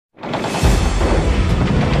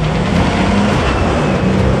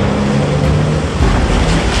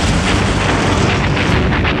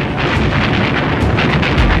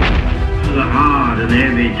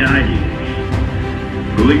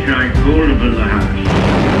unser Herz.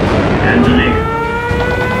 Hände nicht.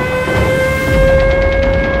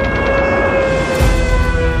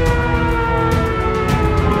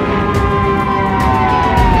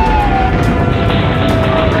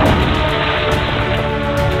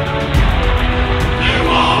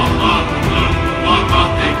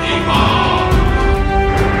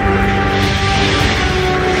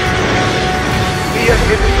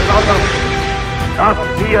 Dass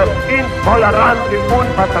wir intolerante,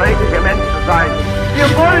 unverträgliche Menschen seien. Wir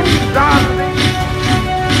wollen sagen,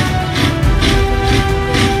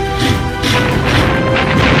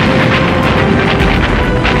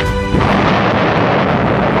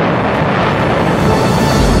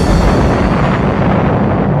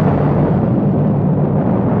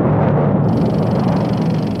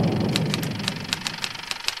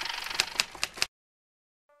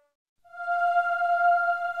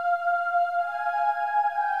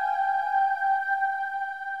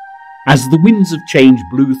 As the winds of change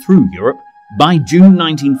blew through Europe, by June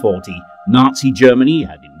 1940, Nazi Germany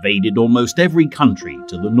had invaded almost every country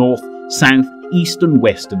to the north, south, east and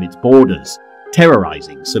west of its borders,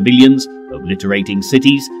 terrorizing civilians, obliterating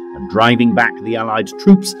cities, and driving back the Allied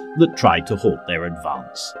troops that tried to halt their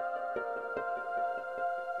advance.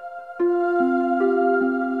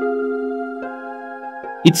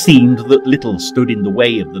 It seemed that little stood in the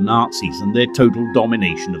way of the Nazis and their total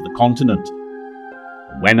domination of the continent.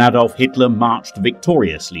 When Adolf Hitler marched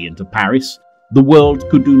victoriously into Paris, the world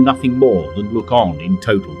could do nothing more than look on in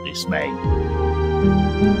total dismay.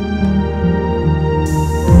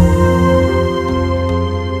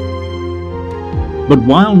 But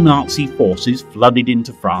while Nazi forces flooded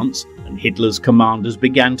into France and Hitler's commanders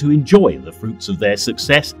began to enjoy the fruits of their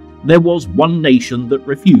success, there was one nation that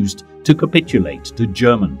refused to capitulate to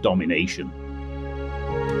German domination.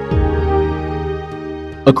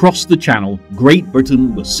 Across the Channel, Great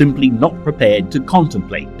Britain was simply not prepared to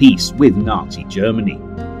contemplate peace with Nazi Germany.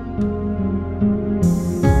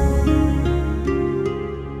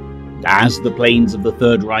 As the planes of the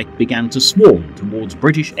Third Reich began to swarm towards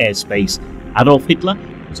British airspace, Adolf Hitler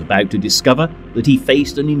was about to discover that he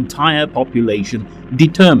faced an entire population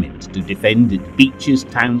determined to defend its beaches,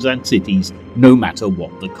 towns and cities, no matter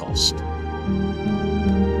what the cost.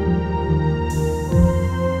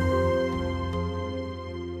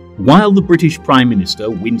 While the British Prime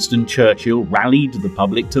Minister Winston Churchill rallied the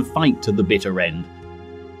public to fight to the bitter end,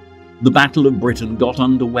 the Battle of Britain got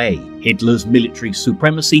underway. Hitler's military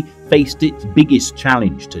supremacy faced its biggest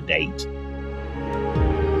challenge to date.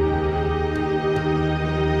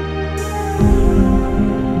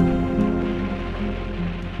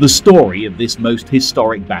 The story of this most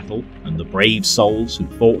historic battle and the brave souls who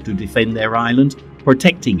fought to defend their island,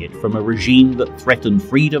 protecting it from a regime that threatened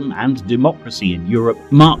freedom and democracy in Europe,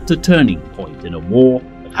 marked a turning point in a war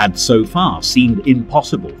that had so far seemed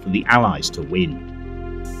impossible for the Allies to win.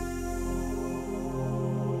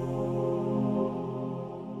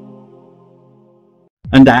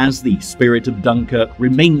 And as the spirit of Dunkirk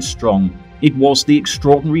remained strong, it was the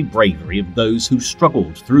extraordinary bravery of those who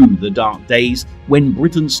struggled through the dark days when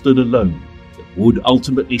Britain stood alone that would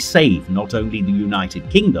ultimately save not only the United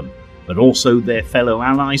Kingdom, but also their fellow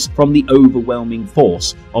allies from the overwhelming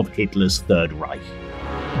force of Hitler's Third Reich.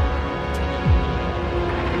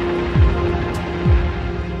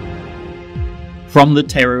 From the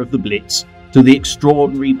terror of the Blitz to the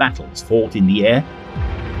extraordinary battles fought in the air,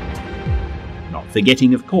 not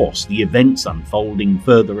forgetting, of course, the events unfolding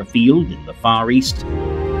further afield in the Far East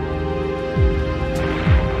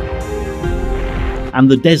and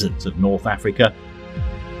the deserts of North Africa,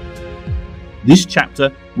 this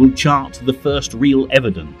chapter will chart the first real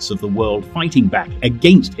evidence of the world fighting back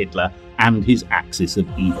against Hitler and his axis of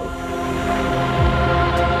evil.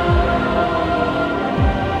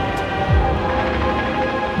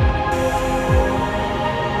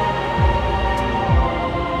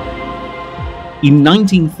 In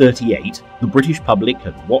 1938, the British public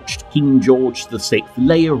had watched King George VI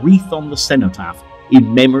lay a wreath on the cenotaph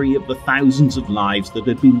in memory of the thousands of lives that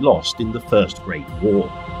had been lost in the First Great War.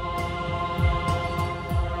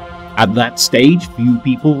 At that stage, few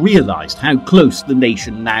people realised how close the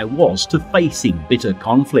nation now was to facing bitter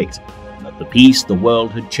conflict, and that the peace the world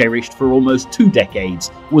had cherished for almost 2 decades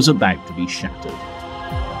was about to be shattered.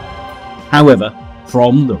 However,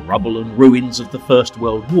 from the rubble and ruins of the First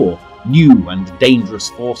World War, new and dangerous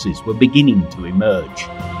forces were beginning to emerge.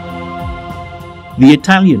 The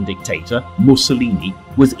Italian dictator, Mussolini,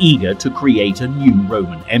 was eager to create a new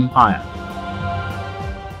Roman Empire.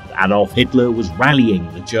 Adolf Hitler was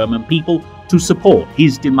rallying the German people to support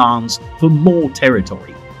his demands for more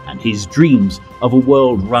territory and his dreams of a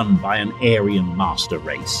world run by an Aryan master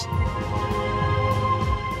race.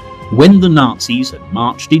 When the Nazis had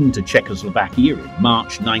marched into Czechoslovakia in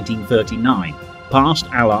March 1939, past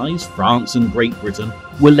allies France and Great Britain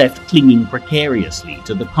were left clinging precariously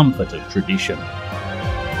to the comfort of tradition.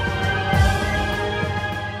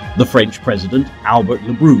 The French President, Albert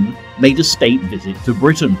Lebrun, made a state visit to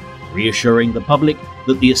Britain, reassuring the public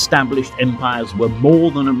that the established empires were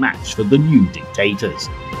more than a match for the new dictators.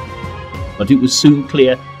 But it was soon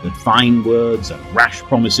clear that fine words and rash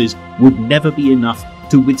promises would never be enough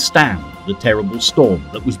to withstand the terrible storm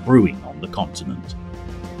that was brewing on the continent.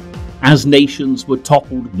 As nations were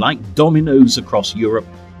toppled like dominoes across Europe,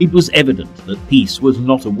 it was evident that peace was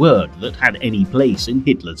not a word that had any place in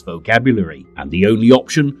Hitler's vocabulary, and the only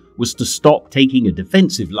option was to stop taking a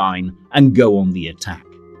defensive line and go on the attack.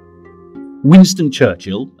 Winston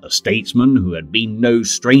Churchill, a statesman who had been no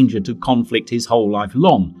stranger to conflict his whole life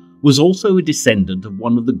long, was also a descendant of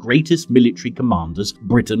one of the greatest military commanders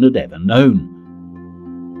Britain had ever known.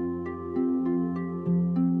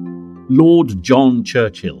 Lord John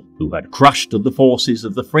Churchill, who had crushed the forces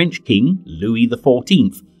of the French King, Louis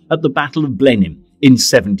XIV, at the Battle of Blenheim in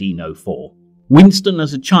 1704. Winston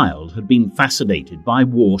as a child had been fascinated by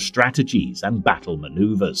war strategies and battle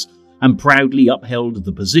manoeuvres, and proudly upheld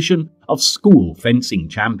the position of school fencing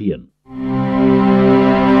champion.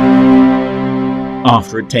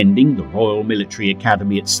 After attending the Royal Military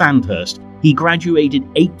Academy at Sandhurst, he graduated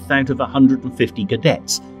 8th out of 150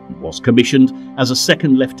 cadets and was commissioned as a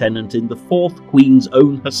second lieutenant in the 4th Queen's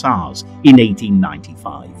Own Hussars in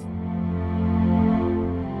 1895.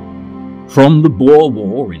 From the Boer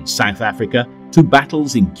War in South Africa to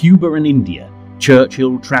battles in Cuba and India,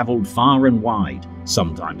 Churchill travelled far and wide,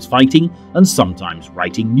 sometimes fighting and sometimes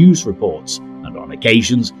writing news reports, and on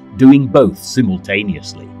occasions doing both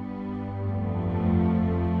simultaneously.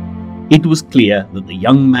 It was clear that the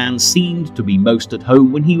young man seemed to be most at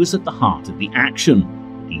home when he was at the heart of the action,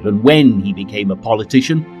 even when he became a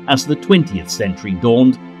politician as the 20th century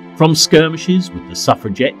dawned. From skirmishes with the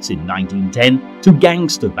suffragettes in 1910 to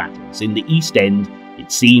gangster battles in the East End,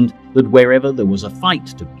 it seemed that wherever there was a fight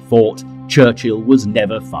to be fought, Churchill was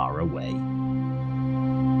never far away.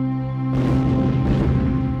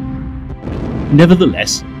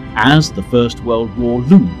 Nevertheless, as the First World War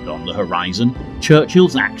loomed on the horizon,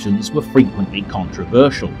 Churchill's actions were frequently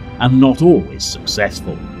controversial and not always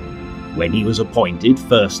successful. When he was appointed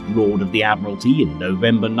First Lord of the Admiralty in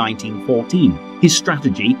November 1914, his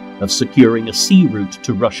strategy of securing a sea route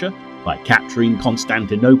to Russia by capturing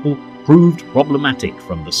Constantinople proved problematic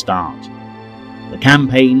from the start. The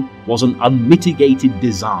campaign was an unmitigated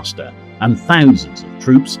disaster, and thousands of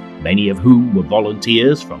troops, many of whom were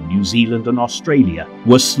volunteers from New Zealand and Australia,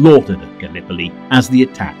 were slaughtered at Gallipoli as the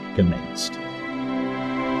attack commenced.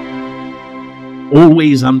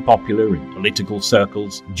 Always unpopular in political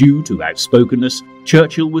circles due to outspokenness,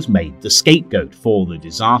 Churchill was made the scapegoat for the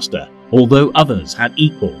disaster, although others had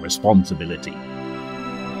equal responsibility.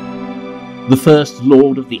 The First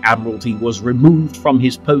Lord of the Admiralty was removed from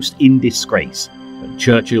his post in disgrace, and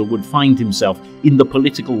Churchill would find himself in the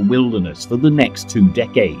political wilderness for the next 2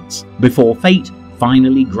 decades, before fate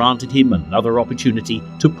finally granted him another opportunity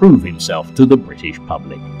to prove himself to the British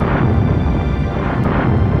public.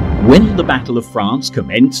 When the Battle of France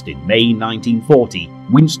commenced in May 1940,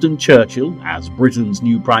 Winston Churchill, as Britain's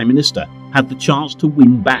new Prime Minister, had the chance to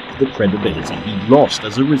win back the credibility he'd lost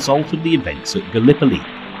as a result of the events at Gallipoli.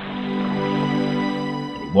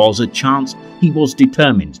 It was a chance he was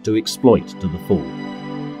determined to exploit to the full.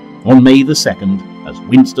 On May the 2nd, as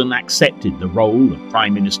Winston accepted the role of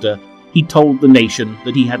Prime Minister, he told the nation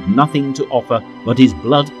that he had nothing to offer but his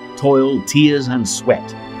blood, toil, tears and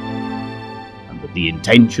sweat. The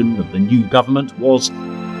intention of the new government was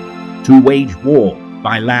to wage war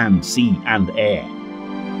by land, sea and air.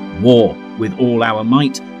 War with all our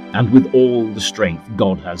might and with all the strength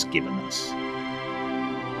God has given us.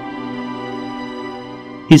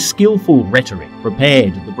 His skillful rhetoric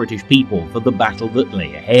prepared the British people for the battle that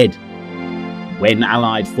lay ahead. When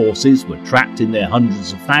Allied forces were trapped in their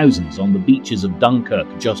hundreds of thousands on the beaches of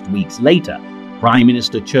Dunkirk just weeks later, Prime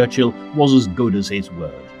Minister Churchill was as good as his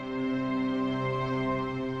word.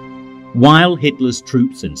 While Hitler's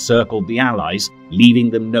troops encircled the Allies, leaving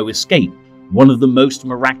them no escape, one of the most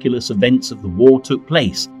miraculous events of the war took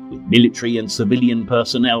place, with military and civilian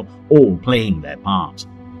personnel all playing their part.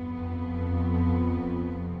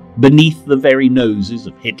 Beneath the very noses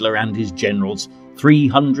of Hitler and his generals,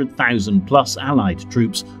 300,000 plus Allied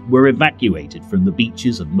troops were evacuated from the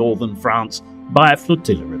beaches of northern France by a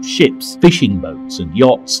flotilla of ships, fishing boats and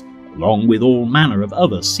yachts, along with all manner of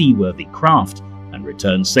other seaworthy craft, and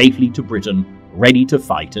returned safely to Britain, ready to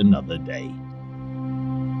fight another day.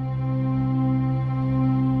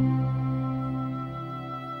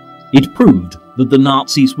 It proved that the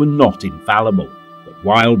Nazis were not infallible, but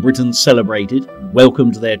while Britain celebrated and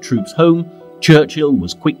welcomed their troops home, Churchill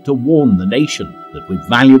was quick to warn the nation that with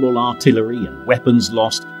valuable artillery and weapons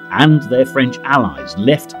lost and their French allies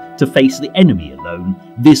left to face the enemy alone,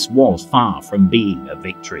 this was far from being a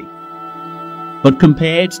victory. But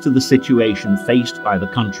compared to the situation faced by the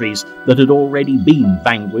countries that had already been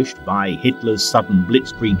vanquished by Hitler's sudden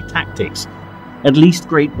blitzkrieg tactics, at least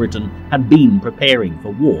Great Britain had been preparing for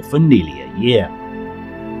war for nearly a year.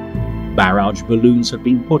 Barrage balloons had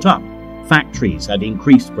been put up, factories had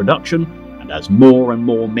increased production, and as more and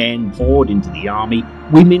more men poured into the army,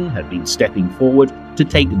 women had been stepping forward to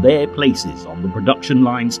take their places on the production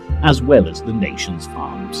lines as well as the nation's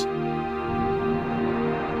farms.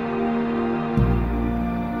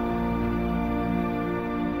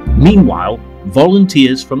 Meanwhile,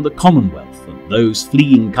 volunteers from the Commonwealth and those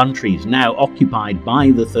fleeing countries now occupied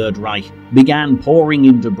by the Third Reich began pouring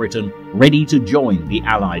into Britain, ready to join the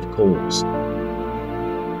Allied cause.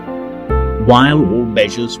 While all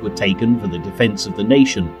measures were taken for the defence of the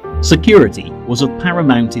nation, security was of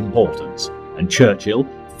paramount importance, and Churchill,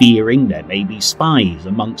 fearing there may be spies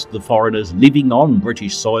amongst the foreigners living on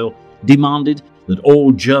British soil, demanded that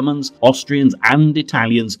all Germans, Austrians and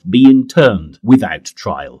Italians be interned without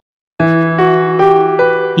trial.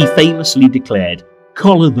 He famously declared,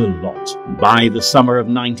 "Collar the lot." By the summer of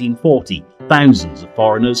 1940, thousands of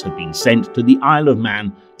foreigners had been sent to the Isle of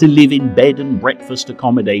Man to live in bed and breakfast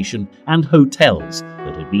accommodation and hotels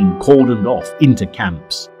that had been cordoned off into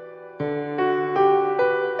camps.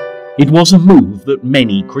 It was a move that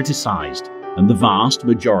many criticised, and the vast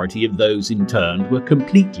majority of those interned were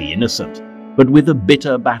completely innocent. But with a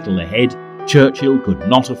bitter battle ahead, Churchill could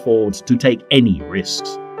not afford to take any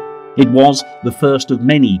risks. It was the first of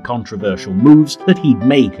many controversial moves that he'd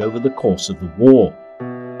make over the course of the war.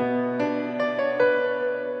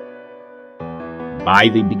 By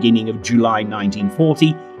the beginning of July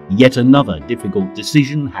 1940, yet another difficult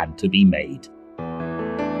decision had to be made.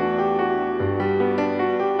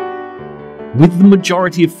 With the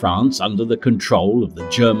majority of France under the control of the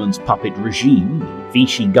Germans' puppet regime, the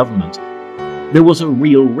Vichy government, there was a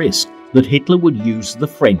real risk that Hitler would use the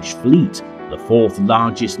French fleet, the fourth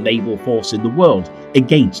largest naval force in the world,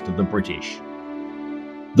 against the British.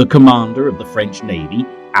 The commander of the French Navy,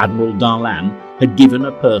 Admiral Darlan, had given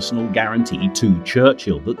a personal guarantee to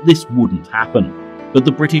Churchill that this wouldn't happen, but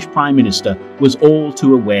the British Prime Minister was all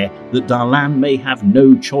too aware that Darlan may have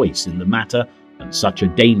no choice in the matter, and such a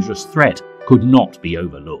dangerous threat could not be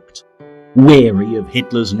overlooked. Wary of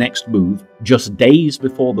Hitler's next move, just days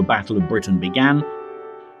before the Battle of Britain began,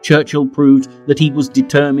 Churchill proved that he was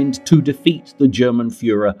determined to defeat the German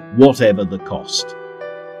Fuhrer whatever the cost.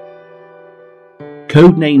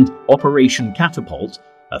 Codenamed Operation Catapult,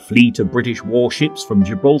 a fleet of British warships from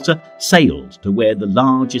Gibraltar sailed to where the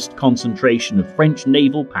largest concentration of French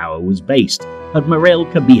naval power was based, at Marel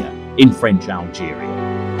Kabir in French Algeria.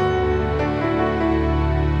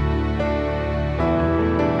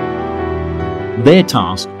 Their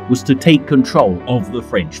task was to take control of the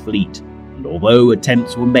French fleet, and although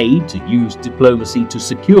attempts were made to use diplomacy to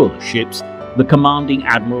secure the ships, the commanding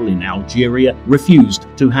admiral in Algeria refused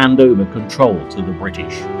to hand over control to the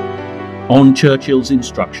British. On Churchill's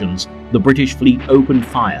instructions, the British fleet opened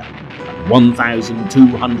fire, and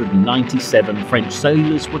 1,297 French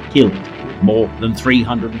sailors were killed, with more than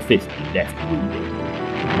 350 left wounded.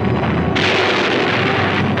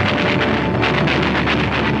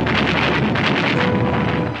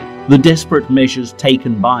 The desperate measures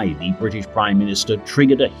taken by the British Prime Minister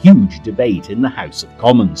triggered a huge debate in the House of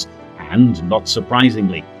Commons, and, not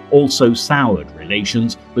surprisingly, also soured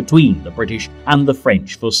relations between the British and the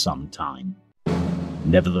French for some time.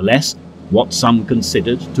 Nevertheless, what some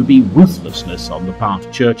considered to be ruthlessness on the part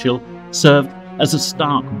of Churchill served as a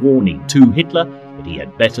stark warning to Hitler that he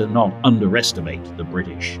had better not underestimate the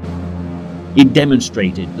British. It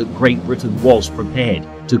demonstrated that Great Britain was prepared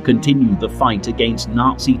to continue the fight against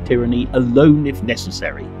Nazi tyranny alone if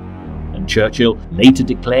necessary, and Churchill later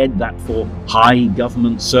declared that for high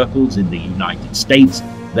government circles in the United States,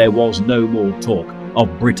 there was no more talk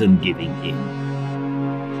of Britain giving in.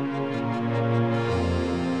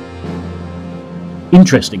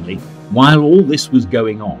 Interestingly, while all this was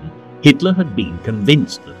going on, Hitler had been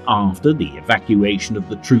convinced that after the evacuation of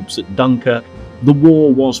the troops at Dunkirk, the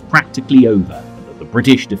war was practically over, and that the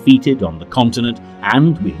British, defeated on the continent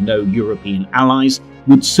and with no European allies,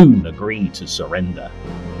 would soon agree to surrender.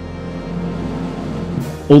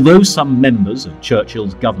 Although some members of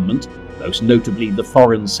Churchill's government, most notably the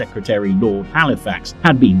Foreign Secretary Lord Halifax,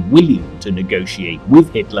 had been willing to negotiate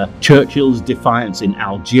with Hitler, Churchill's defiance in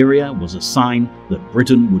Algeria was a sign that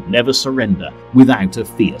Britain would never surrender without a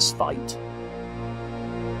fierce fight.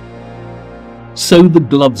 So the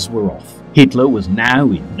gloves were off. Hitler was now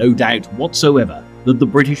in no doubt whatsoever that the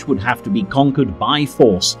British would have to be conquered by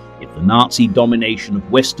force if the Nazi domination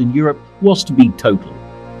of Western Europe was to be total.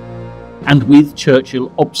 And with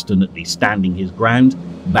Churchill obstinately standing his ground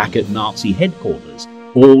back at Nazi headquarters,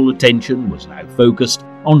 all attention was now focused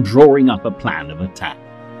on drawing up a plan of attack.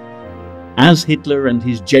 As Hitler and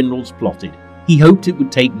his generals plotted, he hoped it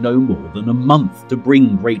would take no more than a month to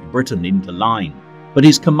bring Great Britain into line, but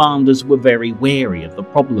his commanders were very wary of the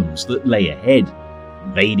problems that lay ahead.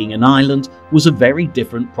 Invading an island was a very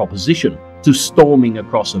different proposition to storming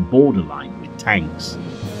across a borderline with tanks.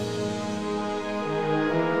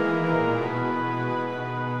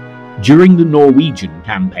 During the Norwegian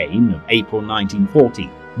campaign of April 1940,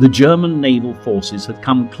 the German naval forces had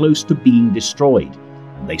come close to being destroyed,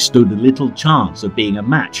 and they stood little chance of being a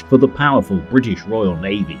match for the powerful British Royal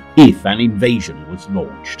Navy if an invasion was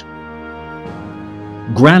launched.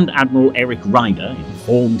 Grand Admiral Erich Raeder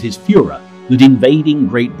informed his Fuhrer that invading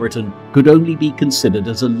Great Britain could only be considered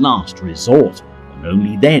as a last resort, and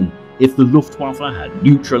only then if the Luftwaffe had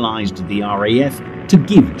neutralized the RAF to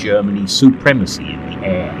give Germany supremacy in the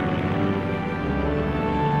air.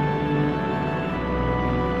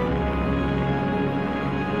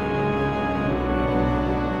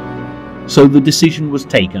 So the decision was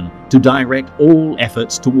taken to direct all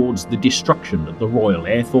efforts towards the destruction of the Royal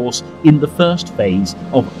Air Force in the first phase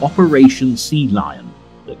of Operation Sealion,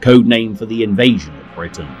 the code name for the invasion of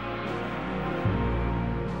Britain.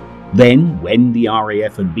 Then, when the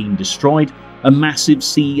RAF had been destroyed, a massive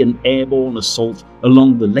sea and airborne assault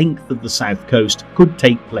along the length of the south coast could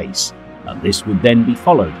take place, and this would then be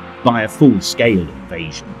followed by a full-scale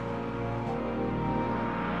invasion.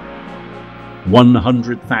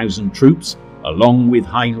 100,000 troops, along with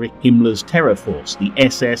Heinrich Himmler's terror force, the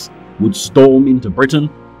SS, would storm into Britain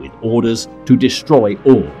with orders to destroy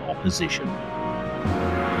all opposition.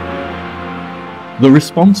 The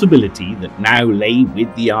responsibility that now lay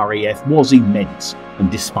with the RAF was immense,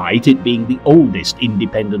 and despite it being the oldest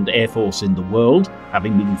independent air force in the world,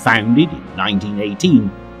 having been founded in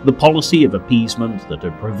 1918, the policy of appeasement that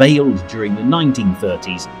had prevailed during the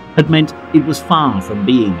 1930s had meant it was far from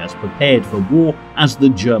being as prepared for war as the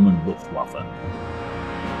German Luftwaffe.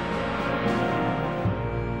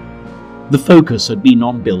 The focus had been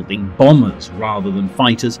on building bombers rather than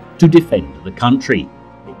fighters to defend the country.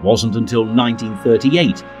 It wasn't until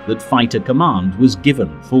 1938 that fighter command was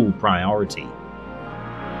given full priority.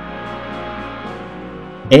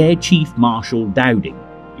 Air Chief Marshal Dowding,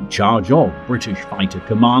 in charge of British Fighter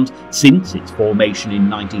Command since its formation in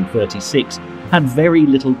 1936, had very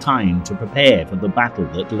little time to prepare for the battle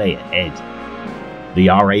that lay ahead. The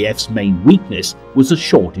RAF's main weakness was a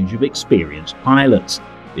shortage of experienced pilots,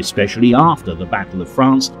 especially after the Battle of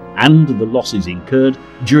France and the losses incurred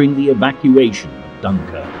during the evacuation of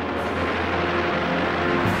Dunkirk.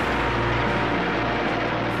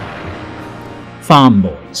 Farm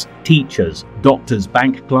boys, teachers, doctors,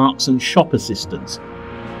 bank clerks and shop assistants,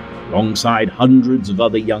 alongside hundreds of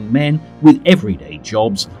other young men with everyday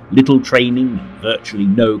jobs, little training and virtually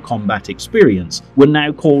no combat experience, were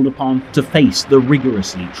now called upon to face the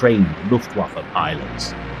rigorously trained Luftwaffe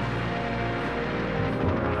pilots.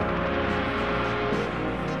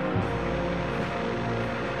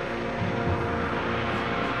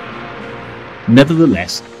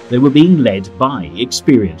 Nevertheless, they were being led by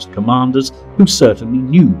experienced commanders who certainly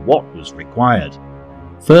knew what was required.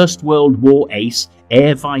 First World War ace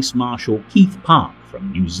Air Vice Marshal Keith Park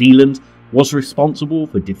from New Zealand was responsible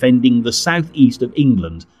for defending the southeast of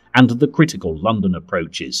England and the critical London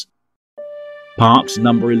approaches. Park's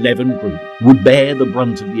No. 11 Group would bear the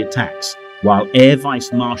brunt of the attacks, while Air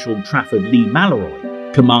Vice Marshal Trafford Lee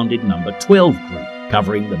Mallory commanded No. 12 Group,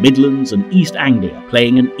 covering the Midlands and East Anglia,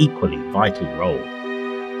 playing an equally vital role.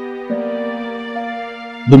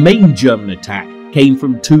 The main German attack came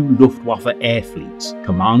from two Luftwaffe air fleets,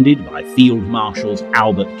 commanded by Field Marshals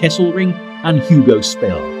Albert Kesselring and Hugo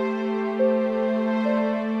Spell.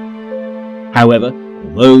 However,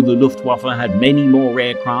 although the Luftwaffe had many more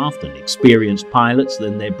aircraft and experienced pilots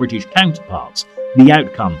than their British counterparts, the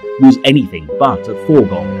outcome was anything but a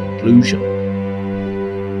foregone conclusion.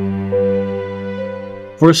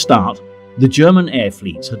 For a start, the German air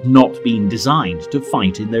fleets had not been designed to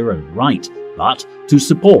fight in their own right, but to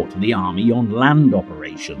support the army on land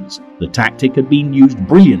operations. The tactic had been used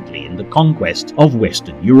brilliantly in the conquest of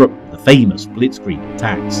Western Europe, the famous Blitzkrieg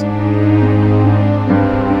attacks.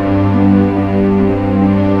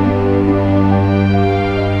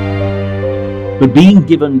 But being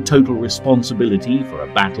given total responsibility for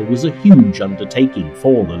a battle was a huge undertaking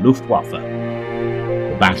for the Luftwaffe.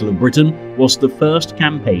 The Battle of Britain was the first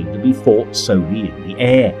campaign to be fought solely in the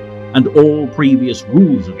air, and all previous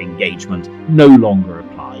rules of engagement no longer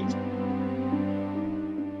applied.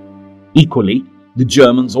 Equally, the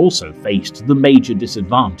Germans also faced the major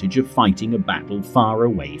disadvantage of fighting a battle far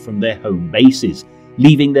away from their home bases,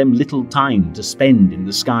 leaving them little time to spend in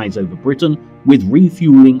the skies over Britain, with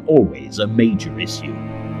refuelling always a major issue.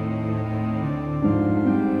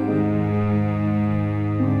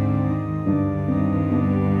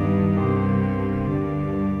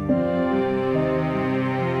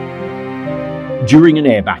 During an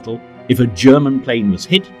air battle, if a German plane was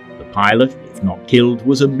hit, the pilot, if not killed,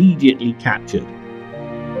 was immediately captured.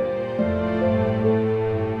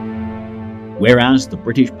 Whereas the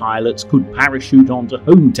British pilots could parachute onto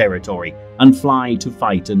home territory and fly to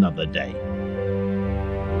fight another day.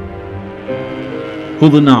 For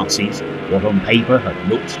the Nazis, what on paper had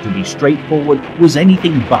looked to be straightforward was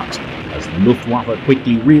anything but, as the Luftwaffe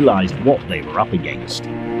quickly realised what they were up against.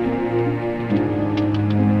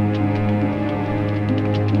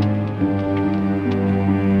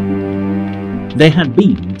 There had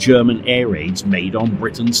been German air raids made on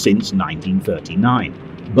Britain since 1939,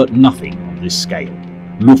 but nothing on this scale.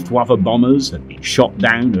 Luftwaffe bombers had been shot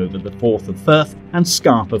down over the Forth of Firth and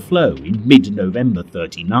Scapa Flow in mid-November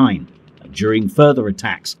 39, and during further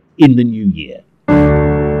attacks in the new year.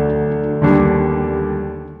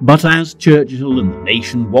 But as Churchill and the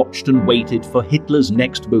nation watched and waited for Hitler's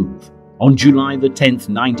next move, on July the 10th,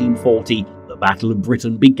 1940, the Battle of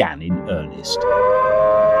Britain began in earnest.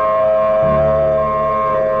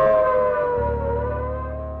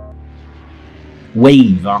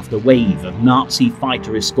 Wave after wave of Nazi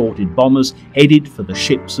fighter-escorted bombers headed for the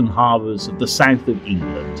ships and harbours of the south of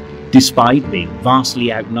England. Despite being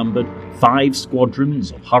vastly outnumbered, 5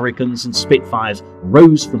 squadrons of Hurricanes and Spitfires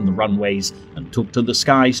rose from the runways and took to the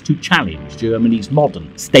skies to challenge Germany's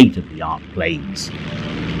modern, state-of-the-art planes.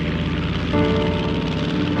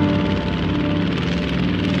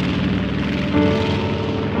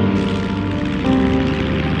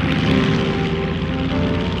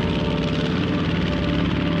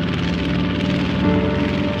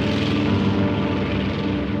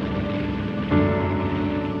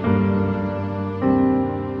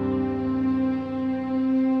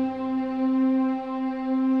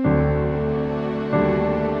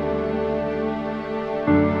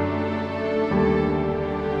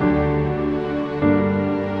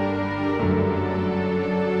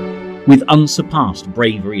 With unsurpassed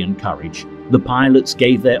bravery and courage, the pilots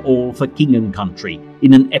gave their all for king and country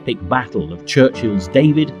in an epic battle of Churchill's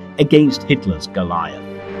David against Hitler's Goliath.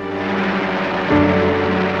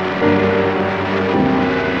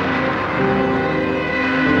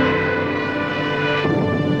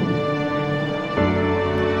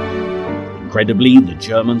 Incredibly, the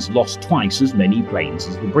Germans lost twice as many planes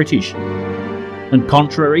as the British. And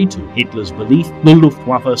contrary to Hitler's belief, the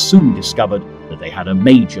Luftwaffe soon discovered that they had a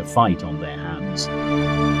major fight on their hands.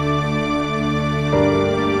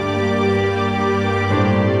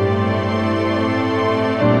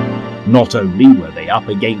 Not only were they up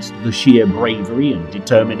against the sheer bravery and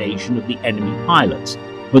determination of the enemy pilots,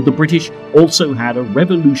 but the British also had a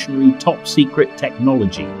revolutionary top-secret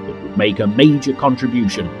technology that would make a major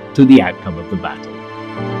contribution to the outcome of the battle.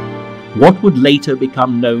 What would later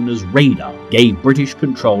become known as radar gave British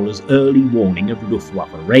controllers early warning of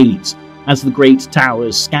Luftwaffe raids, as the great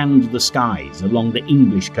towers scanned the skies along the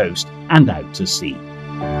English coast and out to sea.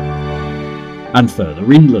 And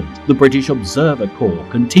further inland, the British Observer Corps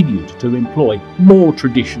continued to employ more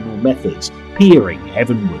traditional methods, peering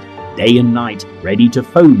heavenward, day and night, ready to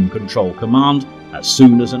phone Control Command as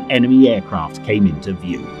soon as an enemy aircraft came into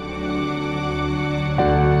view.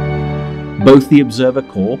 Both the Observer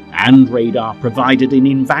Corps and radar provided an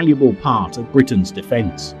invaluable part of Britain's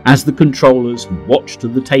defence, as the controllers who watched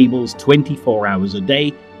the tables 24 hours a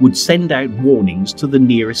day would send out warnings to the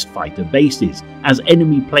nearest fighter bases as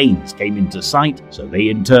enemy planes came into sight, so they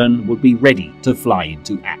in turn would be ready to fly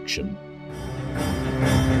into action.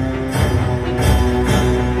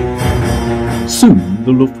 Soon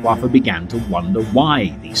the Luftwaffe began to wonder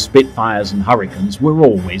why the Spitfires and Hurricanes were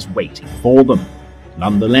always waiting for them.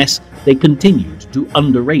 Nonetheless, they continued to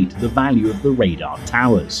underrate the value of the radar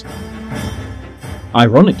towers.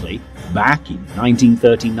 Ironically, back in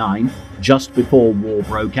 1939, just before war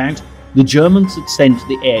broke out, the Germans had sent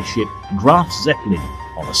the airship Graf Zeppelin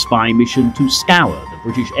on a spy mission to scour the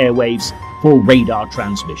British airwaves for radar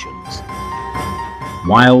transmissions.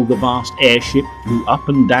 While the vast airship flew up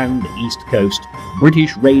and down the east coast,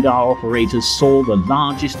 British radar operators saw the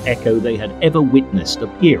largest echo they had ever witnessed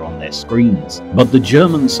appear on their screens. But the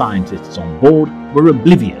German scientists on board were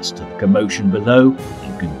oblivious to the commotion below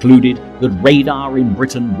and concluded that radar in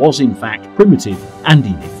Britain was in fact primitive and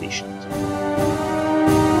inefficient.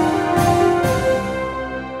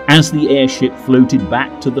 As the airship floated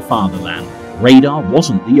back to the fatherland, radar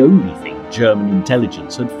wasn't the only thing German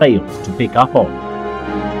intelligence had failed to pick up on.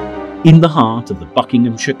 In the heart of the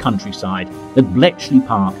Buckinghamshire countryside at Bletchley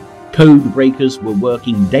Park, code breakers were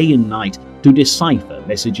working day and night to decipher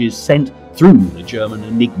messages sent through the German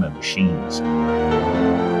Enigma machines.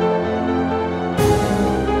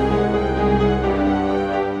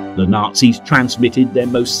 The Nazis transmitted their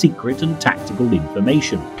most secret and tactical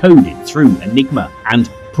information, coded through Enigma, and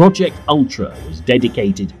Project Ultra was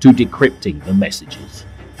dedicated to decrypting the messages.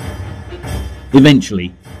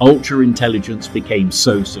 Eventually, Ultra intelligence became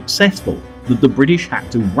so successful that the British had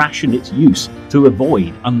to ration its use to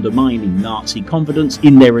avoid undermining Nazi confidence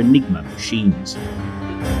in their Enigma machines.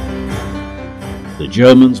 The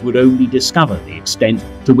Germans would only discover the extent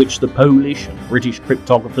to which the Polish and British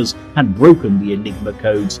cryptographers had broken the Enigma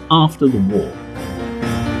codes after the war.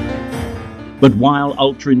 But while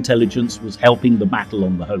Ultra intelligence was helping the battle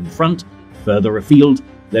on the home front, further afield,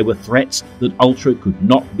 there were threats that Ultra could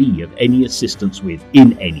not be of any assistance with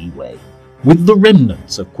in any way. With the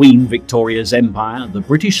remnants of Queen Victoria's empire, the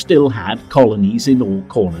British still had colonies in all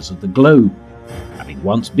corners of the globe, having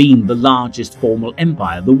once been the largest formal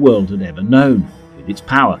empire the world had ever known, with its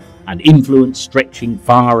power and influence stretching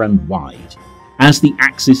far and wide. As the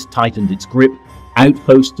Axis tightened its grip,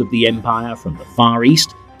 outposts of the empire from the Far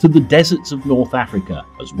East to the deserts of North Africa,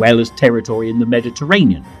 as well as territory in the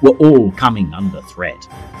Mediterranean, were all coming under threat.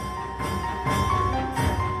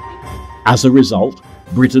 As a result,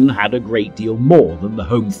 Britain had a great deal more than the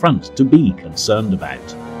home front to be concerned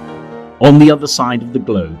about. On the other side of the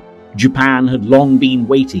globe, Japan had long been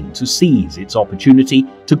waiting to seize its opportunity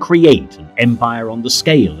to create an empire on the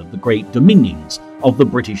scale of the great dominions of the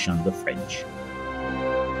British and the French.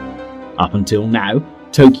 Up until now,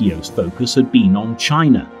 Tokyo's focus had been on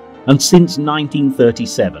China, and since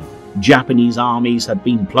 1937, Japanese armies had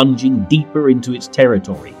been plunging deeper into its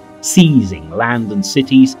territory, seizing land and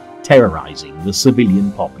cities, terrorizing the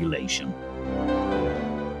civilian population.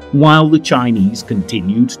 While the Chinese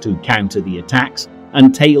continued to counter the attacks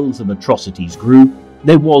and tales of atrocities grew,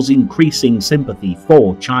 there was increasing sympathy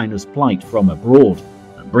for China's plight from abroad,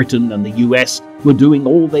 and Britain and the US were doing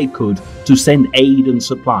all they could to send aid and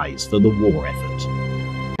supplies for the war effort.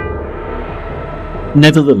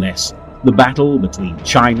 Nevertheless, the battle between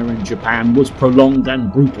China and Japan was prolonged and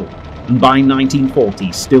brutal, and by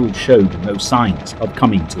 1940 still showed no signs of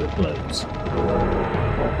coming to a close.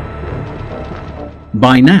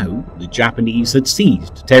 By now, the Japanese had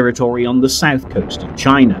seized territory on the south coast of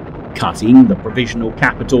China, cutting the provisional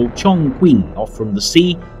capital Chongqing off from the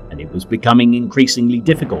sea, and it was becoming increasingly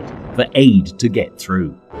difficult for aid to get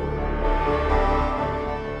through.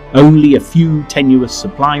 Only a few tenuous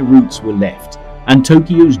supply routes were left, and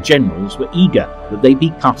Tokyo's generals were eager that they be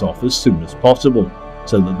cut off as soon as possible,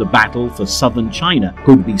 so that the battle for southern China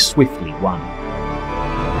could be swiftly won.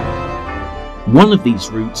 One of these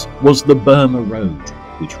routes was the Burma Road,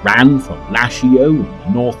 which ran from Lashio in the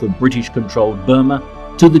north of British-controlled Burma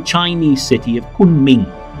to the Chinese city of Kunming.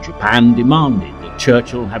 Japan demanded that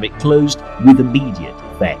Churchill have it closed with immediate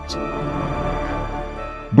effect.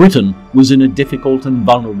 Britain was in a difficult and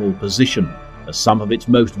vulnerable position, as some of its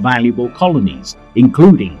most valuable colonies,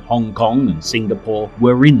 including Hong Kong and Singapore,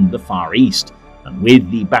 were in the Far East, and with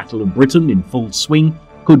the Battle of Britain in full swing,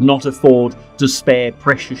 could not afford to spare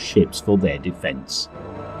precious ships for their defence.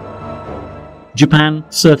 Japan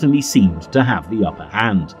certainly seemed to have the upper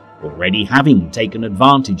hand, already having taken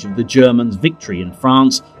advantage of the Germans' victory in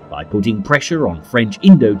France by putting pressure on French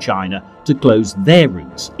Indochina to close their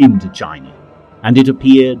routes into China, and it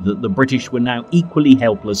appeared that the British were now equally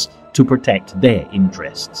helpless to protect their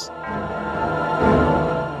interests.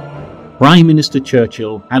 Prime Minister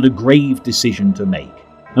Churchill had a grave decision to make,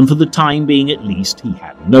 and for the time being at least he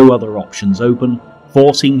had no other options open,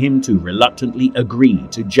 forcing him to reluctantly agree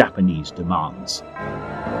to Japanese demands.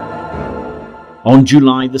 On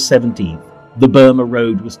July the 17th, the Burma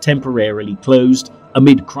Road was temporarily closed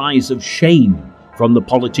amid cries of shame from the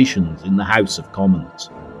politicians in the House of Commons.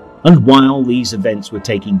 And while these events were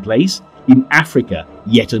taking place, in Africa,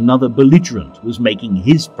 yet another belligerent was making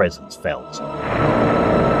his presence felt.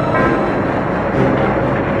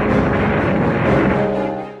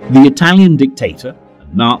 The Italian dictator,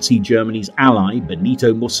 and Nazi Germany's ally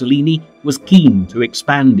Benito Mussolini, was keen to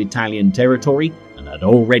expand Italian territory and had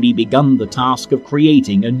already begun the task of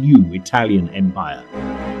creating a new Italian empire.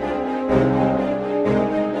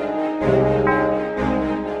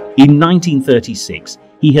 In 1936,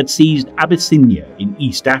 he had seized Abyssinia in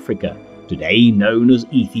East Africa, today known as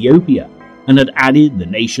Ethiopia, and had added the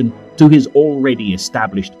nation to his already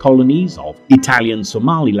established colonies of Italian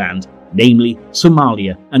Somaliland, namely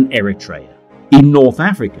Somalia and Eritrea. In North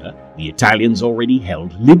Africa, the Italians already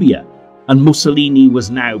held Libya, and Mussolini was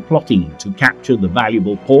now plotting to capture the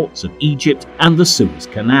valuable ports of Egypt and the Suez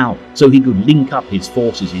Canal, so he could link up his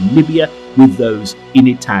forces in Libya with those in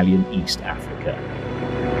Italian East Africa.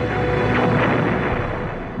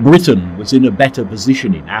 Britain was in a better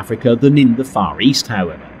position in Africa than in the Far East,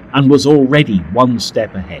 however, and was already one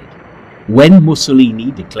step ahead. When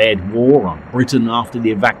Mussolini declared war on Britain after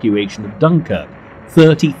the evacuation of Dunkirk,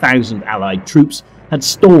 30,000 Allied troops had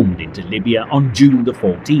stormed into Libya on June the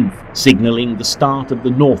 14th, signalling the start of the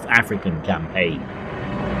North African campaign.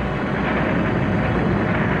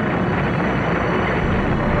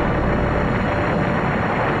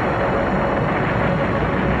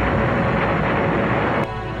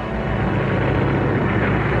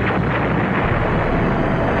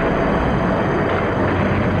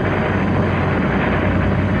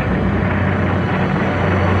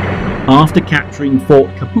 After capturing Fort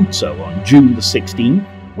Capuzzo on June the 16th,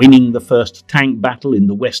 winning the first tank battle in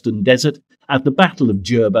the Western Desert, at the Battle of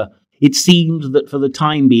Jerba, it seemed that for the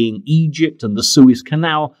time being Egypt and the Suez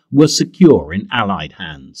Canal were secure in Allied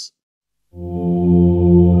hands.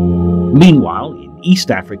 Meanwhile, in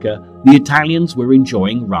East Africa, the Italians were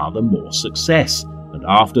enjoying rather more success, and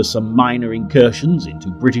after some minor incursions into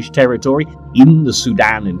British territory in the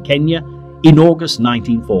Sudan and Kenya, in August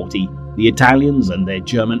 1940, the Italians and their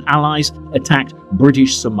German allies attacked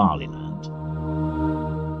British Somaliland.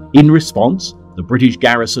 In response, the British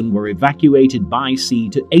garrison were evacuated by sea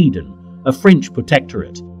to Aden, a French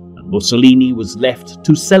protectorate, and Mussolini was left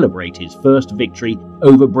to celebrate his first victory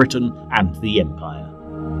over Britain and the Empire.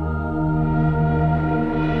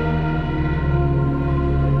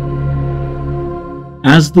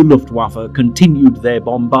 As the Luftwaffe continued their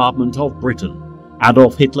bombardment of Britain,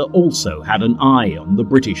 Adolf Hitler also had an eye on the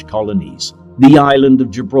British colonies. The island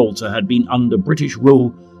of Gibraltar had been under British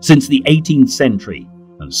rule since the 18th century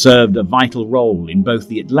and served a vital role in both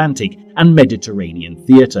the Atlantic and Mediterranean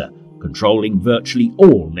theatre, controlling virtually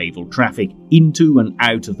all naval traffic into and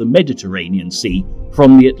out of the Mediterranean Sea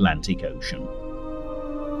from the Atlantic Ocean.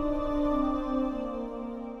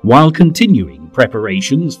 While continuing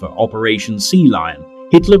preparations for Operation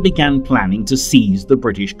Sealion, Hitler began planning to seize the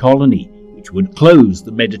British colony, which would close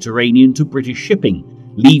the Mediterranean to British shipping,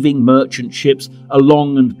 leaving merchant ships a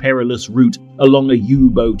long and perilous route along a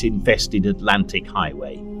U-boat-infested Atlantic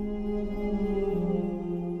highway.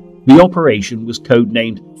 The operation was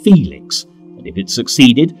codenamed Felix, and if it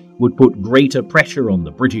succeeded, would put greater pressure on the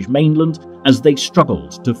British mainland as they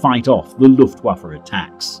struggled to fight off the Luftwaffe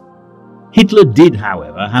attacks. Hitler did,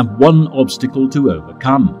 however, have one obstacle to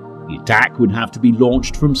overcome. The attack would have to be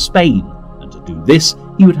launched from Spain, and to do this,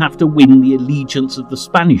 he would have to win the allegiance of the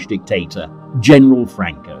Spanish dictator, General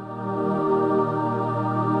Franco.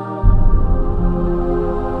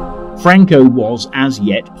 Franco was as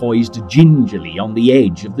yet poised gingerly on the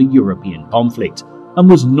edge of the European conflict, and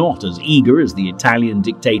was not as eager as the Italian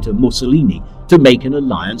dictator Mussolini to make an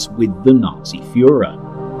alliance with the Nazi Fuhrer.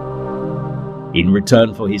 In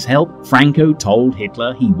return for his help, Franco told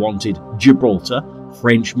Hitler he wanted Gibraltar,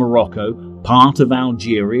 French Morocco, part of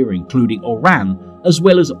Algeria including Oran, as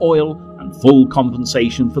well as oil and full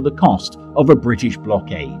compensation for the cost of a British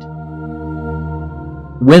blockade.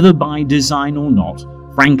 Whether by design or not,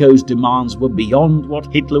 Franco's demands were beyond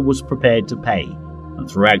what Hitler was prepared to pay, and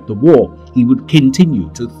throughout the war he would continue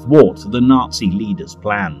to thwart the Nazi leader's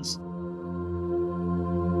plans.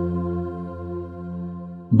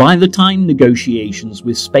 By the time negotiations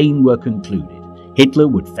with Spain were concluded, Hitler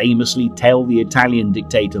would famously tell the Italian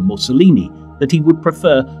dictator Mussolini that he would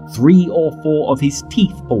prefer 3 or 4 of his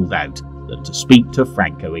teeth pulled out than to speak to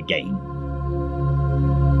Franco again.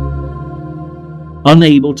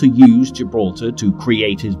 Unable to use Gibraltar to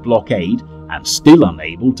create his blockade, and still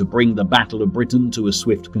unable to bring the Battle of Britain to a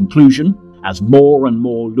swift conclusion, as more and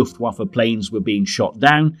more Luftwaffe planes were being shot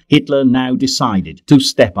down, Hitler now decided to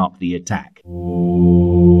step up the attack.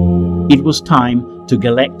 It was time to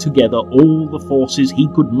collect together all the forces he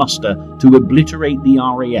could muster to obliterate the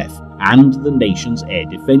RAF and the nation's air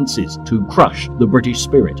defences, to crush the British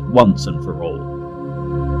spirit once and for all.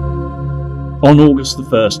 On August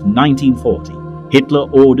 1st, 1940, Hitler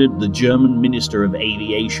ordered the German Minister of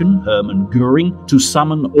Aviation, Hermann Göring, to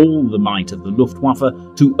summon all the might of the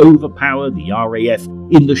Luftwaffe to overpower the RAF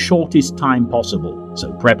in the shortest time possible,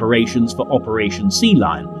 so preparations for Operation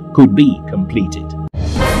Sealion could be completed.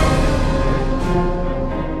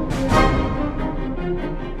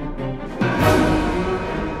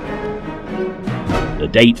 The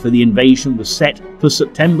date for the invasion was set for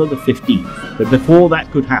September the 15th, but before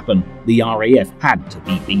that could happen, the RAF had to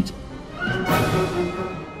be beaten.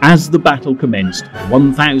 As the battle commenced,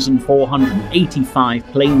 1,485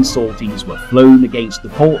 plane sorties were flown against the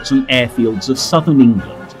ports and airfields of southern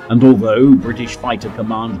England, and although British Fighter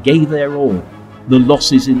Command gave their all, the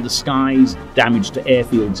losses in the skies, damage to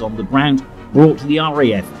airfields on the ground, brought the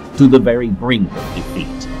RAF to the very brink of defeat.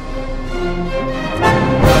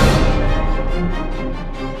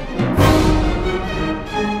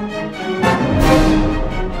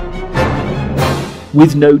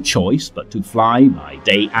 With no choice but to fly by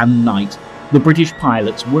day and night, the British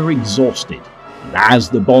pilots were exhausted, and as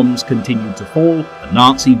the bombs continued to fall, the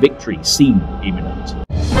Nazi victory seemed imminent.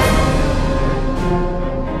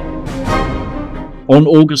 On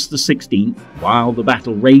August the 16th, while the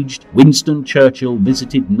battle raged, Winston Churchill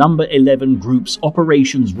visited No. 11 Group's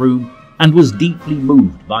operations room and was deeply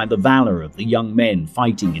moved by the valour of the young men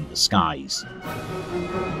fighting in the skies.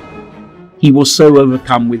 He was so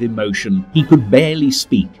overcome with emotion he could barely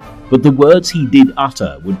speak, but the words he did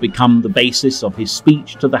utter would become the basis of his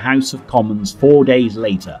speech to the House of Commons 4 days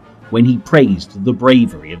later, when he praised the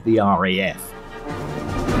bravery of the RAF.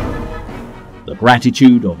 The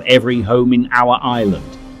gratitude of every home in our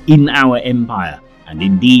island, in our empire, and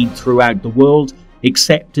indeed throughout the world,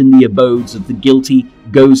 except in the abodes of the guilty,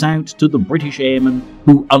 goes out to the British airmen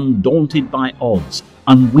who, undaunted by odds,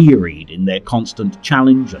 unwearied in their constant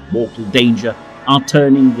challenge and mortal danger, are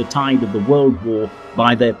turning the tide of the world war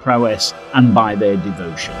by their prowess and by their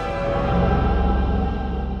devotion.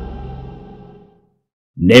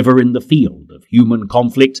 Never in the field of human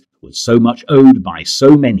conflict was so much owed by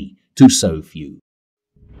so many to so few.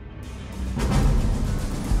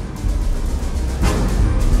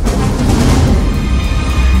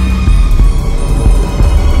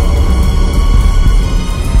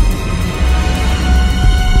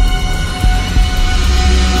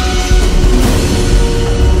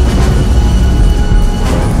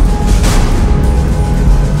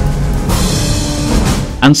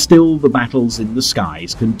 And still the battles in the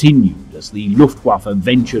skies continued as the Luftwaffe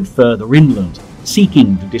ventured further inland,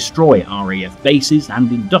 seeking to destroy RAF bases and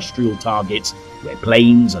industrial targets where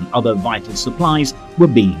planes and other vital supplies were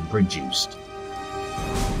being produced.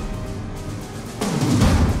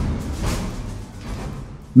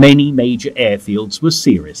 Many major airfields were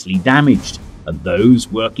seriously damaged, and those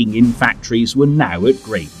working in factories were now at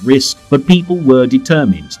great risk, but people were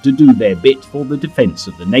determined to do their bit for the defence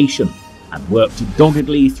of the nation, and worked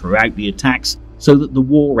doggedly throughout the attacks so that the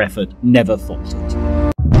war effort never faltered.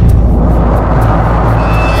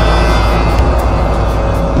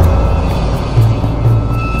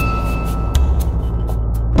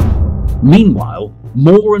 Meanwhile,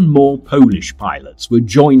 more and more Polish pilots were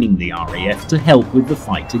joining the RAF to help with the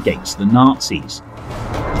fight against the Nazis.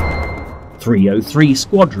 303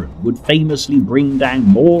 Squadron would famously bring down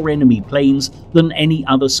more enemy planes than any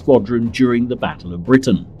other squadron during the Battle of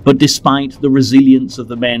Britain. But despite the resilience of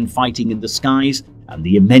the men fighting in the skies and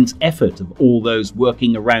the immense effort of all those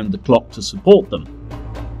working around the clock to support them,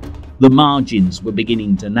 the margins were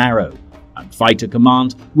beginning to narrow and Fighter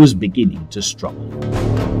Command was beginning to struggle.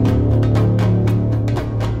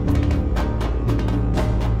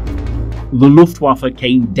 The Luftwaffe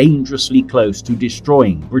came dangerously close to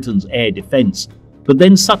destroying Britain's air defence, but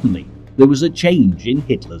then suddenly there was a change in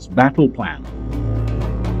Hitler's battle plan.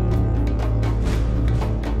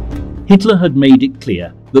 Hitler had made it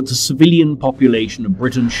clear that the civilian population of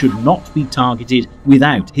Britain should not be targeted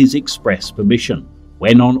without his express permission.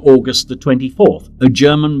 When on August the 24th, a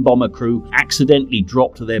German bomber crew accidentally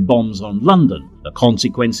dropped their bombs on London, the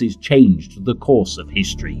consequences changed the course of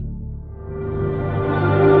history.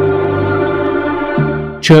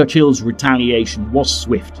 Churchill's retaliation was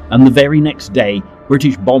swift, and the very next day,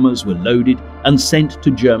 British bombers were loaded and sent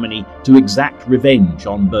to Germany to exact revenge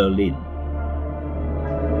on Berlin.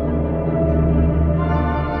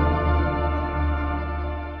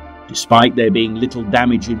 Despite there being little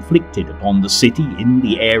damage inflicted upon the city in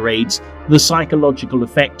the air raids, the psychological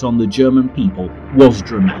effect on the German people was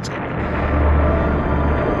dramatic.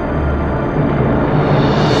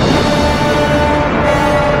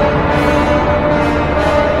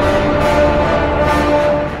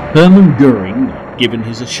 Hermann Göring had given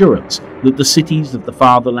his assurance that the cities of the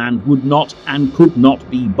fatherland would not and could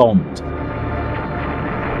not be bombed.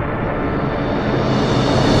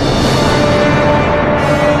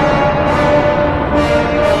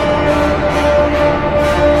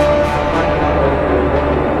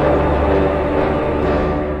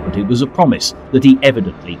 was a promise that he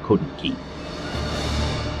evidently couldn't keep.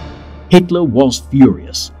 Hitler was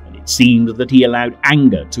furious, and it seemed that he allowed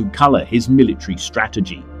anger to colour his military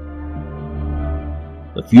strategy.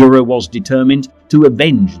 The Fuhrer was determined to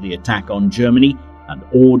avenge the attack on Germany and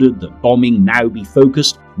ordered that bombing now be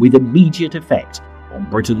focused with immediate effect on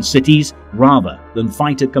Britain's cities rather than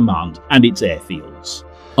fighter command and its airfields.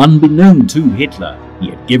 Unbeknown to Hitler, he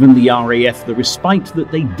had given the RAF the respite that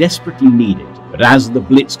they desperately needed, but as the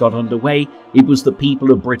Blitz got underway, it was the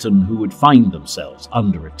people of Britain who would find themselves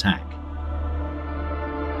under attack.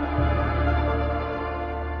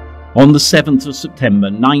 On the 7th of September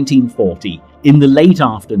 1940, in the late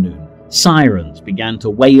afternoon, sirens began to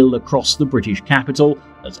wail across the British capital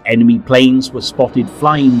as enemy planes were spotted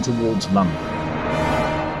flying towards London.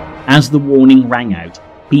 As the warning rang out,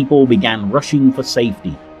 people began rushing for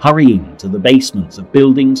safety, hurrying to the basements of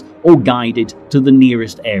buildings or guided to the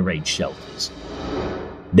nearest air raid shelters.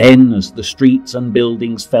 Then, as the streets and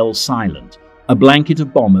buildings fell silent, a blanket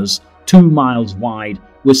of bombers 2 miles wide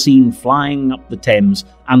were seen flying up the Thames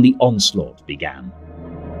and the onslaught began.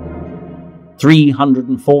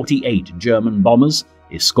 348 German bombers,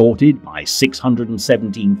 escorted by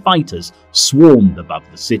 617 fighters, swarmed above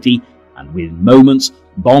the city, and within moments,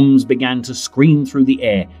 bombs began to scream through the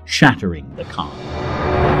air, shattering the calm.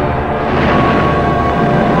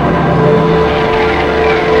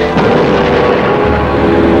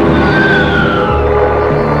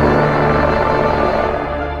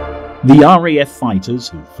 The RAF fighters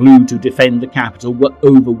who flew to defend the capital were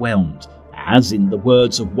overwhelmed, as, in the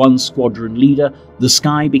words of one squadron leader, the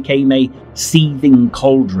sky became a seething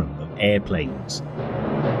cauldron of airplanes.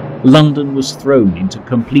 London was thrown into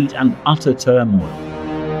complete and utter turmoil.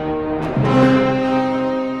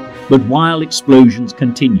 But while explosions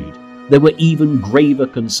continued, there were even graver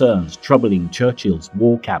concerns troubling Churchill's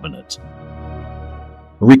war cabinet.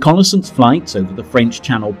 Reconnaissance flights over the French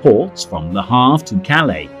Channel ports from Le Havre to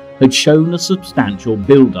Calais had shown a substantial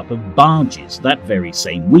build-up of barges that very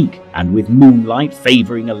same week, and with moonlight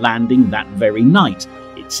favouring a landing that very night,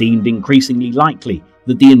 it seemed increasingly likely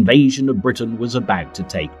that the invasion of Britain was about to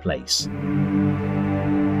take place.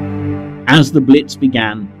 As the Blitz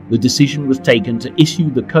began, the decision was taken to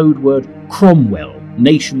issue the code word Cromwell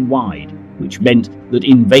nationwide, which meant that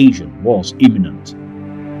invasion was imminent.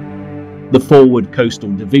 The forward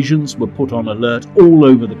coastal divisions were put on alert all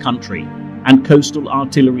over the country, and coastal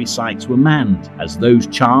artillery sites were manned as those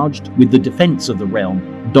charged with the defence of the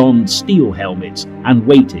realm donned steel helmets and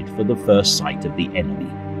waited for the first sight of the enemy.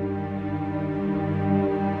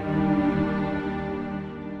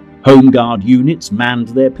 Home Guard units manned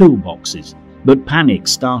their pillboxes, but panic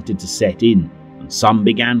started to set in, and some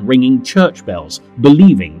began ringing church bells,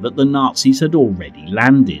 believing that the Nazis had already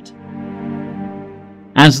landed.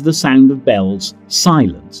 As the sound of bells,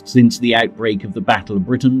 silenced since the outbreak of the Battle of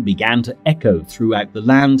Britain, began to echo throughout the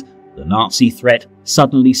land, the Nazi threat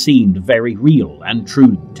suddenly seemed very real and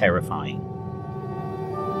truly terrifying.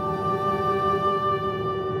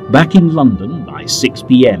 Back in London by 6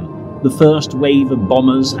 p.m, the first wave of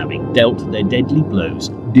bombers, having dealt their deadly blows,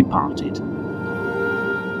 departed.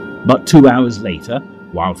 But 2 hours later,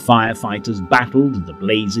 while firefighters battled the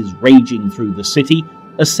blazes raging through the city,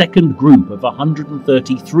 a second group of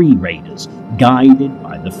 133 raiders, guided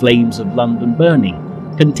by the flames of London burning,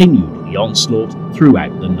 continued the onslaught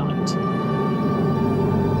throughout the night.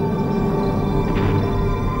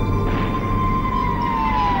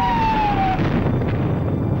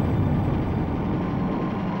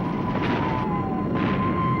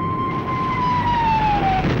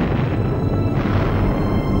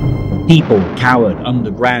 People cowered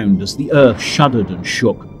underground as the earth shuddered and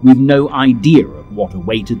shook, with no idea of what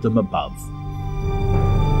awaited them above.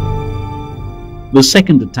 The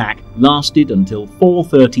second attack lasted until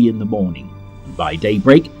 4:30 in the morning, and by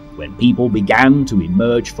daybreak, when people began to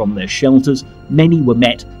emerge from their shelters, many were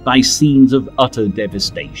met by scenes of utter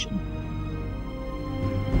devastation.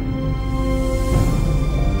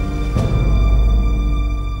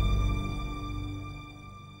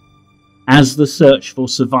 As the search for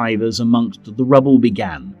survivors amongst the rubble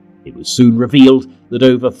began, it was soon revealed that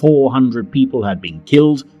over 400 people had been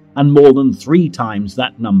killed and more than 3 times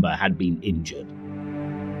that number had been injured.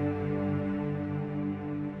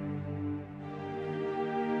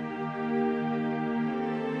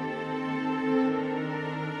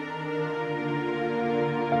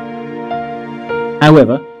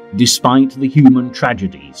 However, despite the human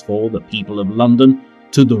tragedies for the people of London,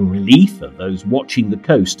 to the relief of those watching the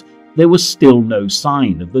coast, there was still no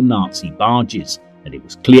sign of the Nazi barges, and it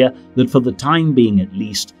was clear that for the time being at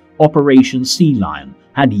least, Operation Sealion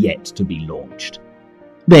had yet to be launched.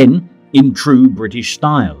 Then, In true British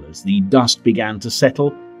style, as the dust began to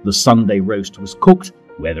settle, the Sunday roast was cooked,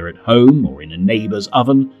 whether at home or in a neighbour's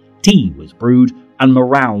oven, tea was brewed, and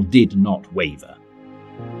morale did not waver.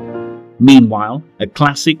 Meanwhile, a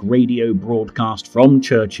classic radio broadcast from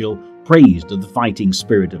Churchill praised the fighting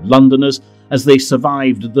spirit of Londoners as they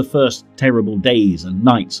survived the first terrible days and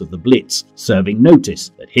nights of the Blitz, serving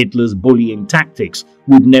notice that Hitler's bullying tactics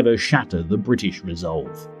would never shatter the British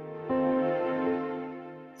resolve.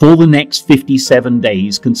 For the next 57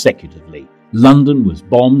 days consecutively, London was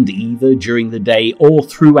bombed either during the day or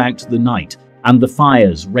throughout the night, and the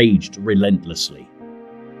fires raged relentlessly.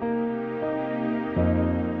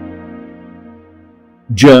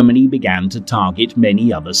 Germany began to target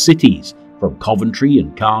many other cities, from Coventry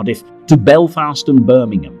and Cardiff to Belfast and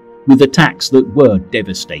Birmingham, with attacks that were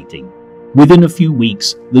devastating. Within a few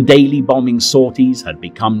weeks, the daily bombing sorties had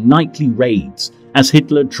become nightly raids, as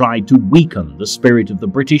Hitler tried to weaken the spirit of the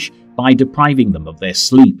British by depriving them of their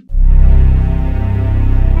sleep.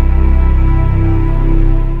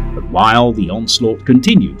 But while the onslaught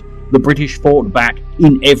continued, the British fought back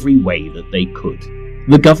in every way that they could.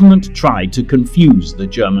 The government tried to confuse the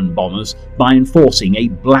German bombers by enforcing a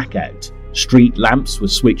blackout. Street lamps were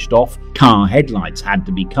switched off, car headlights had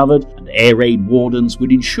to be covered, and air raid wardens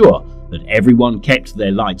would ensure that everyone kept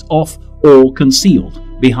their lights off or concealed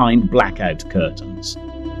behind blackout curtains.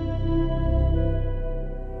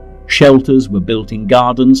 Shelters were built in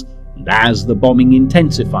gardens, and as the bombing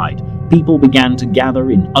intensified, people began to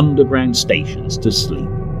gather in underground stations to sleep.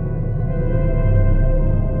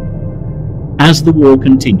 As the war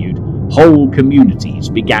continued, whole communities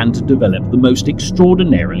began to develop the most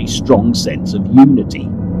extraordinarily strong sense of unity.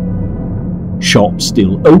 Shops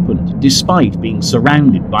still opened despite being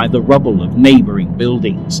surrounded by the rubble of neighbouring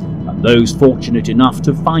buildings, and those fortunate enough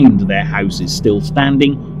to find their houses still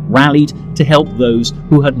standing rallied to help those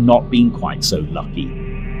who had not been quite so lucky.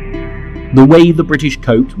 The way the British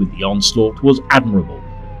coped with the onslaught was admirable,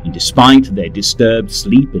 and despite their disturbed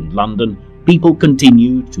sleep in London, people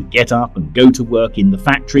continued to get up and go to work in the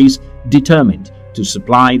factories, determined to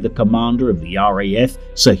supply the commander of the RAF,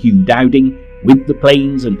 Sir Hugh Dowding, with the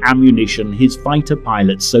planes and ammunition his fighter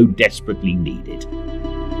pilots so desperately needed.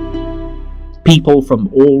 People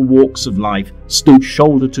from all walks of life stood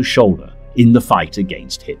shoulder to shoulder in the fight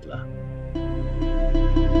against Hitler.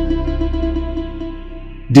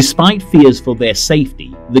 Despite fears for their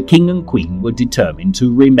safety, the King and Queen were determined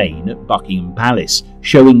to remain at Buckingham Palace,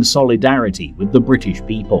 showing solidarity with the British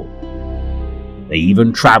people. They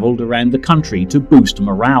even travelled around the country to boost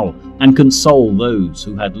morale and console those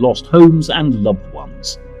who had lost homes and loved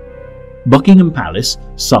ones. Buckingham Palace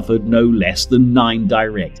suffered no less than 9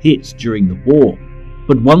 direct hits during the war,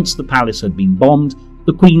 but once the palace had been bombed,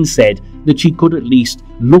 the Queen said that she could at least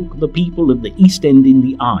look the people of the East End in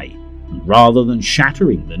the eye, and rather than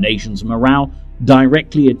shattering the nation's morale,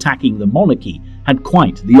 directly attacking the monarchy had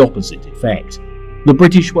quite the opposite effect. The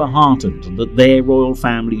British were heartened that their royal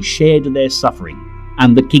family shared their suffering,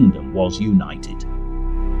 and the kingdom was united.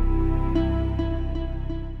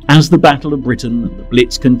 As the Battle of Britain and the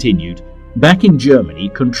Blitz continued, back in Germany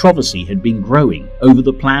controversy had been growing over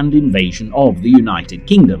the planned invasion of the United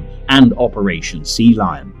Kingdom and Operation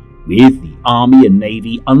Sealion, with the army and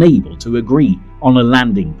navy unable to agree on a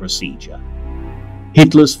landing procedure.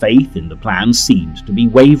 Hitler's faith in the plan seemed to be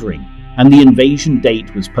wavering, and the invasion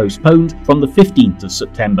date was postponed from the 15th of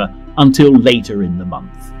September until later in the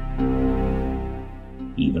month.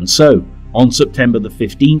 Even so, on September the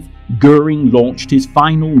 15th, Goering launched his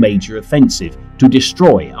final major offensive to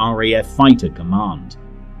destroy RAF Fighter Command.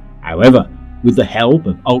 However, with the help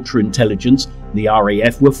of ultra-intelligence, the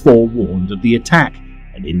RAF were forewarned of the attack,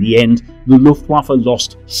 and in the end, the Luftwaffe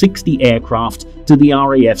lost 60 aircraft to the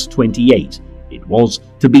RAF's 28. It was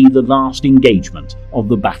to be the last engagement of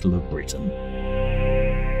the Battle of Britain.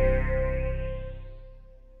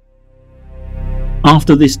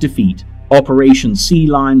 After this defeat, Operation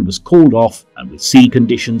Sealion was called off, and with sea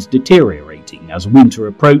conditions deteriorating as winter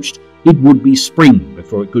approached, it would be spring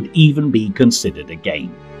before it could even be considered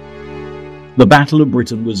again. The Battle of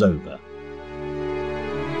Britain was over.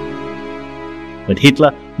 But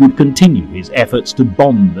Hitler would continue his efforts to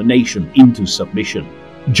bomb the nation into submission.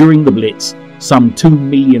 During the Blitz, some 2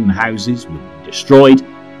 million houses would be destroyed,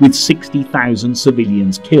 with 60,000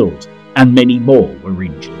 civilians killed, and many more were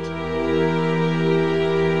injured.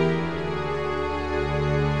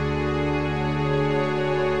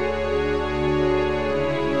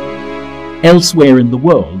 Elsewhere in the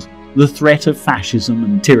world, the threat of fascism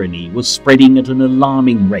and tyranny was spreading at an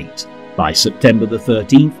alarming rate. By September the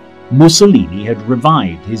 13th, Mussolini had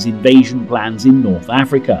revived his invasion plans in North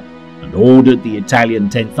Africa, and ordered the Italian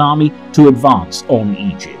 10th Army to advance on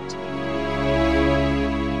Egypt.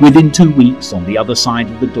 Within 2 weeks, on the other side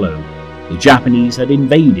of the globe, the Japanese had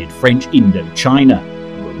invaded French Indochina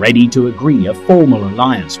and were ready to agree a formal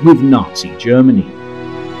alliance with Nazi Germany.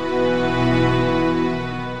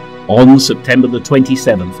 On September the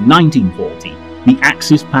 27th, 1940, the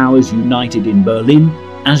Axis powers united in Berlin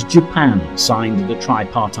as Japan signed the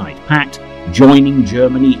Tripartite Pact, joining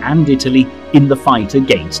Germany and Italy in the fight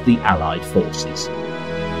against the Allied forces.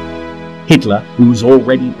 Hitler, who was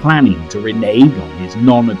already planning to renege on his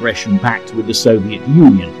non-aggression pact with the Soviet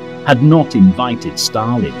Union, had not invited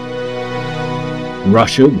Stalin.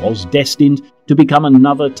 Russia was destined to become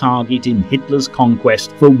another target in Hitler's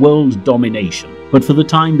conquest for world domination, but for the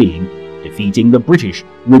time being, defeating the British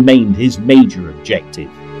remained his major objective.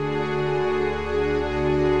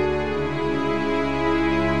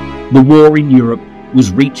 The war in Europe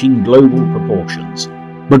was reaching global proportions,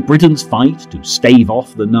 but Britain's fight to stave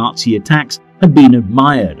off the Nazi attacks had been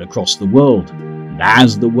admired across the world, and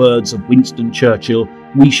as the words of Winston Churchill,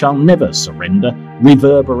 "We shall never surrender,"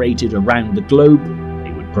 reverberated around the globe,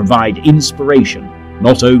 they would provide inspiration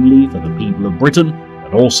not only for the people of Britain,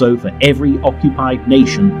 but also for every occupied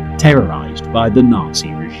nation terrorized by the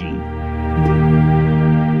Nazi regime.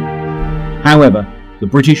 However, the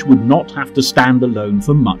British would not have to stand alone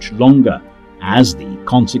for much longer, as the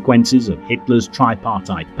consequences of Hitler's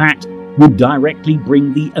Tripartite Pact would directly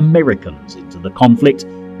bring the Americans into the conflict,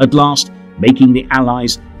 at last making the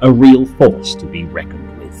Allies a real force to be reckoned with.